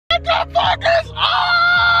What the fuck is up?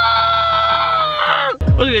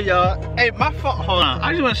 Look at y'all. Hey, my fault. Hold on.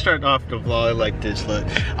 I just want to start off the vlog like this. Look,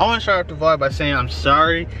 I want to start off the vlog by saying I'm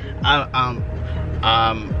sorry. I'm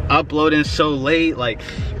uploading so late. Like,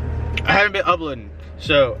 I haven't been uploading.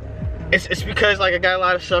 So it's because like I got a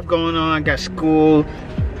lot of stuff going on. I got school.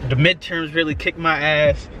 The midterms really kicked my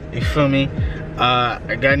ass. You feel me?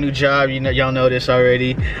 I got a new job, you know, y'all know this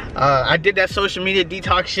already. I did that social media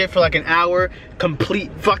detox shit for like an hour.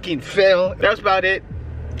 Complete fucking fail. That's about it.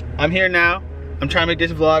 I'm here now. I'm trying to make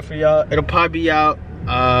this vlog for y'all. It'll probably be out.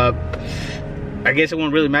 I guess it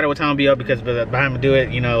won't really matter what time it'll be out because by the time I do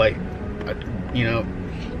it, you know, like, you know,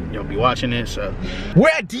 you'll be watching it, so. We're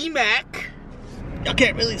at DMAC. Y'all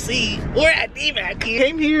can't really see. We're at DMAC.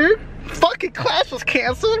 Came here. Fucking class was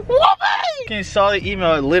canceled. Fucking saw the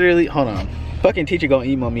email, literally, hold on. Fucking teacher gonna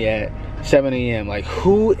email me at 7 AM. Like,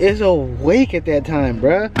 who is awake at that time,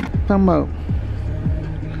 bruh? Talking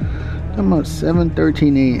about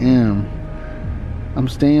 7:13 AM. I'm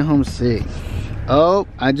staying home sick. Oh,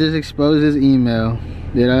 I just exposed his email.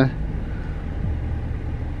 Did I?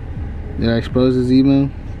 Did I expose his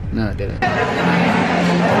email? No, I didn't.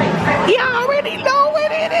 You already know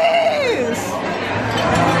what it is!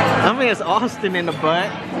 I mean, it's Austin in the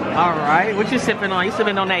butt. All right, what you sipping on? You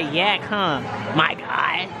sipping on that yak, huh? My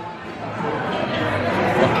God.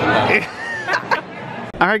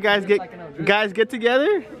 All right, guys, get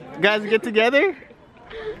together. Guys, get together.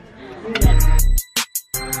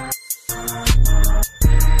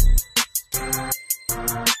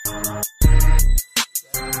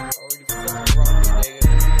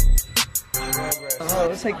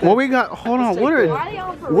 What we got? Hold on.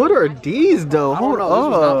 What are these though? Hold on. This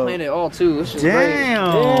was not playing at all too. This is Damn.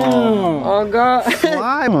 Oh God.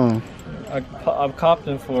 Slime. I'm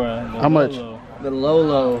copting for how much? The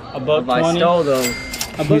Lolo. $1.20. I stole those.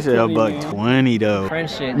 He said $1.20 though.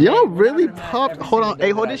 French shit. Y'all really popped. Hold on.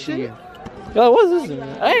 Hey, hold this shit. Yo, what's this?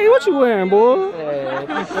 Hey, what you wearing, boy?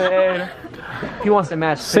 He wants to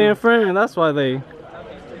match. San Fran. That's why they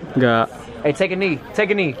got. Hey, take a knee.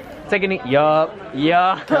 Take a knee. Take a knee. Yup.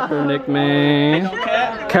 Yeah. Kaepernick, man.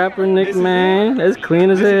 Kaepernick, man. That's clean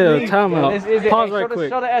as hell. Time out. Pause right quick.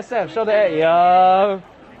 Show the SF. Show the A. Yup.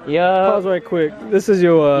 Yeah. Pause right quick. This is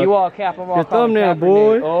your you all cap, I'm all your thumbnail,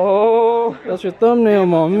 boy. Oh, that's your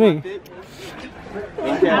thumbnail on me.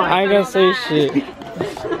 I ain't gonna say shit.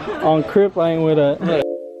 On Crip, I ain't with that.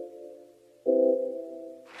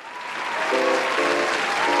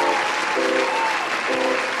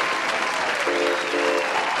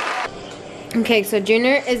 Okay, so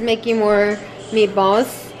Junior is making more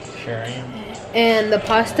meatballs. Sure. And the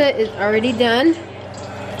pasta is already done.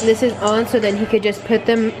 This is on so then he could just put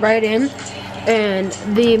them right in. And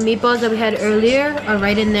the meatballs that we had earlier are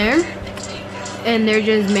right in there. And they're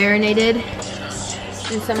just marinated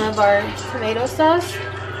in some of our tomato sauce.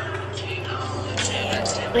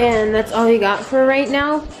 And that's all we got for right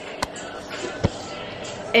now.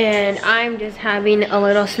 And I'm just having a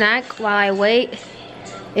little snack while I wait.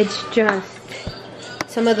 It's just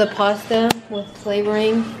some of the pasta with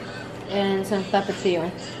flavoring and some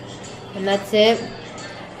tapatio. And that's it.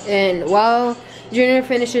 And while Junior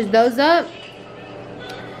finishes those up,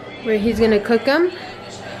 where he's gonna cook them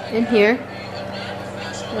in here.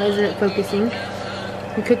 Why isn't it focusing?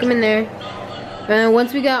 We cook them in there. And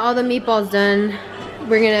once we got all the meatballs done,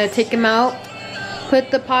 we're gonna take them out,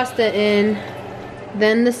 put the pasta in,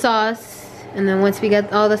 then the sauce, and then once we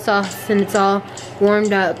get all the sauce and it's all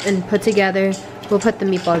warmed up and put together, we'll put the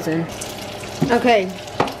meatballs in. Okay.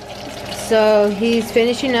 So he's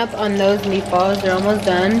finishing up on those meatballs. They're almost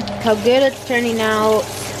done. How good it's turning out.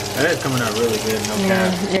 That is coming out really good, no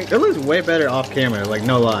cap. It looks way better off camera, like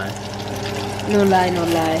no lie. No lie, no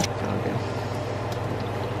lie. Okay.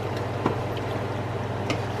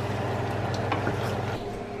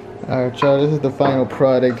 Alright y'all, this is the final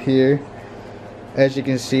product here. As you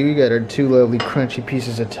can see, we got our two lovely crunchy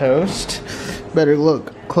pieces of toast. Better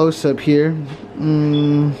look close up here.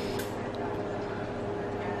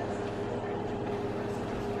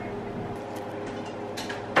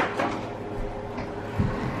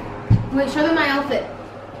 Wait, show them my outfit.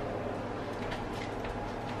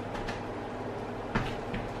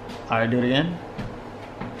 Alright, do it again.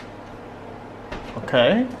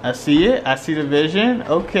 Okay, I see it. I see the vision.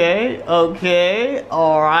 Okay, okay,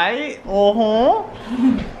 alright. I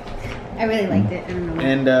really liked it. I don't know.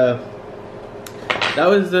 And that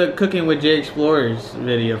was the Cooking with Jay Explorers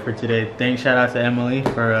video for today. Thanks, shout out to Emily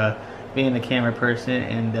for being the camera person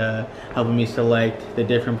and helping me select the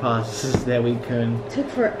different pastas that we could. Took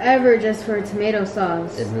forever just for tomato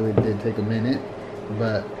sauce. It really did take a minute,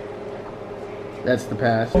 but That's the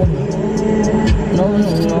past. No, no,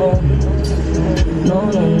 no. No,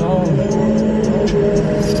 no, no.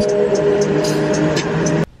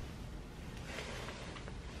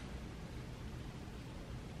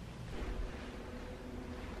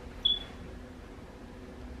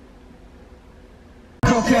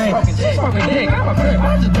 Okay. Smoking dick. I'm a crib.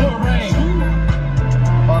 I just blew a ring.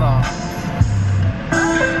 Hold on.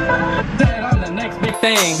 Said I'm the next big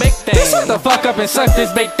thing. Big thing. Then shut the fuck up and suck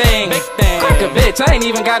this big thing. Big thing. Crack a bitch. I ain't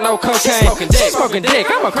even got no cocaine. Smoking dick.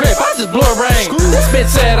 I'm a crib. I just blew a ring. This bitch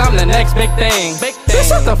said I'm the next big thing. Big thing. Then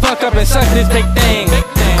shut the fuck up and suck this big thing. Big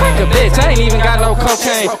thing. Crack a bitch. I ain't even got no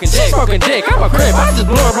cocaine. Smoking dick. I'm a crib. I just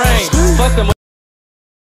blew a ring. Fuck them.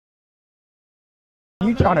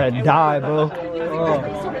 You trying to die, bro.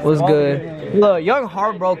 What's good? Look, young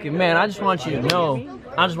heartbroken, man. I just want you to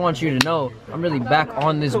know. I'm really back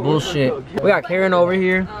on this bullshit. We got Karen over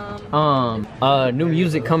here. New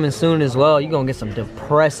music coming soon as well. You gonna get some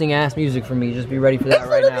depressing ass music from me. Just be ready for that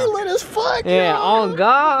right now. Lit as fuck. Yeah, on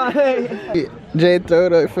God. Jay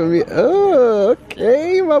throwed up for me. Oh,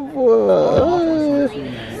 okay, my boy.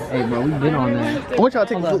 Hey, bro, we been on that. I want y'all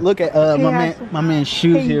to take a look at my man's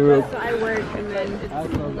shoes here real quick. I work and then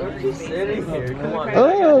it's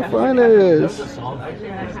Oh, finest.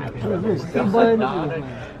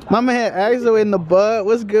 My man Axel in the butt.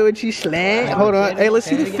 What's good with you, Slant? Hold on. Hey, let's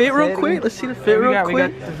see the fit real quick. We got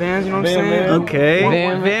the Vans, you know what I'm saying? Okay.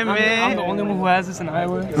 Van man. I'm the only one who has this in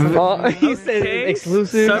Iowa. Oh, he said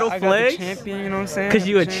exclusive. Subtle flex. Champion, you know what I'm saying? Cause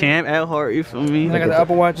you a champ at heart, you feel me? I got the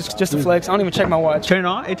Apple Watch just to flex. I don't even check my watch. Turn it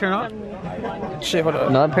on. Hey, turn it on. Shit, hold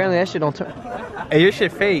up. No, apparently that shit don't turn. Hey, your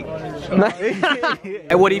shit fake.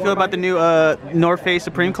 Hey, what do you feel about the new North Face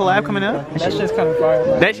Supreme collab coming up? That shit's kind of fire.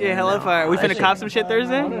 Man. That shit hella fire. We finna cop some shit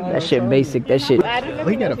Thursday? That shit basic. That shit.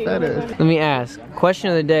 We got a fat ass. Let me ask. Question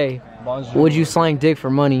of the day. Would you slang dick for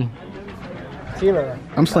money?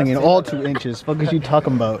 I'm slinging all 2 inches. Fuck is you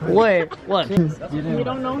talking about? What? What? You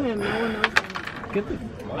don't know him. No one knows him.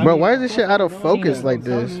 Bro, why is this shit out of focus like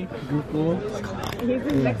this? He's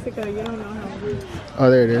in Mexico. You don't know him. Oh,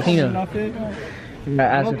 there it is. Tina, I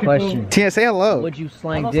ask a question. Tina, say hello. Would you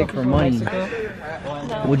slang dick for money?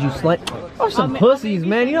 Would you slang? Oh, some pussies,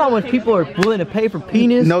 man. You know how much people are willing to pay for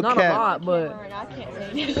penis? No Not cap. a lot, but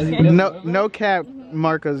No cap,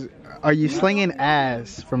 Marcos. Are you slinging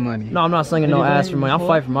ass for money? no, I'm not slinging no ass for money. I'll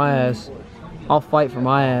fight for my ass. I'll fight for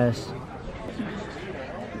my ass.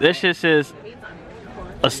 This shit says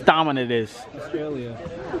Astamina this. Australia.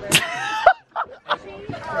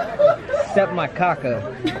 Step my caca.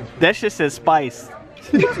 That shit says spice.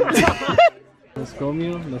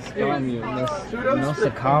 Noscomio? Noscomio. No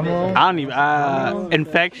sacamo. I don't even,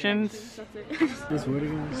 infections. This word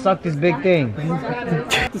again? Suck this big thing.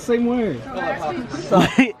 It's the same word.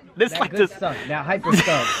 This That like good this. stuff. That hyper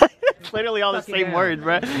stuff. It's literally all the Suck it same down. words,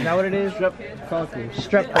 bro. Is that what it is? Streptococcus.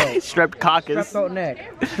 Strep throat. Streptococcus. Strep throat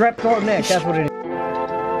neck. Strep throat neck. That's what it is.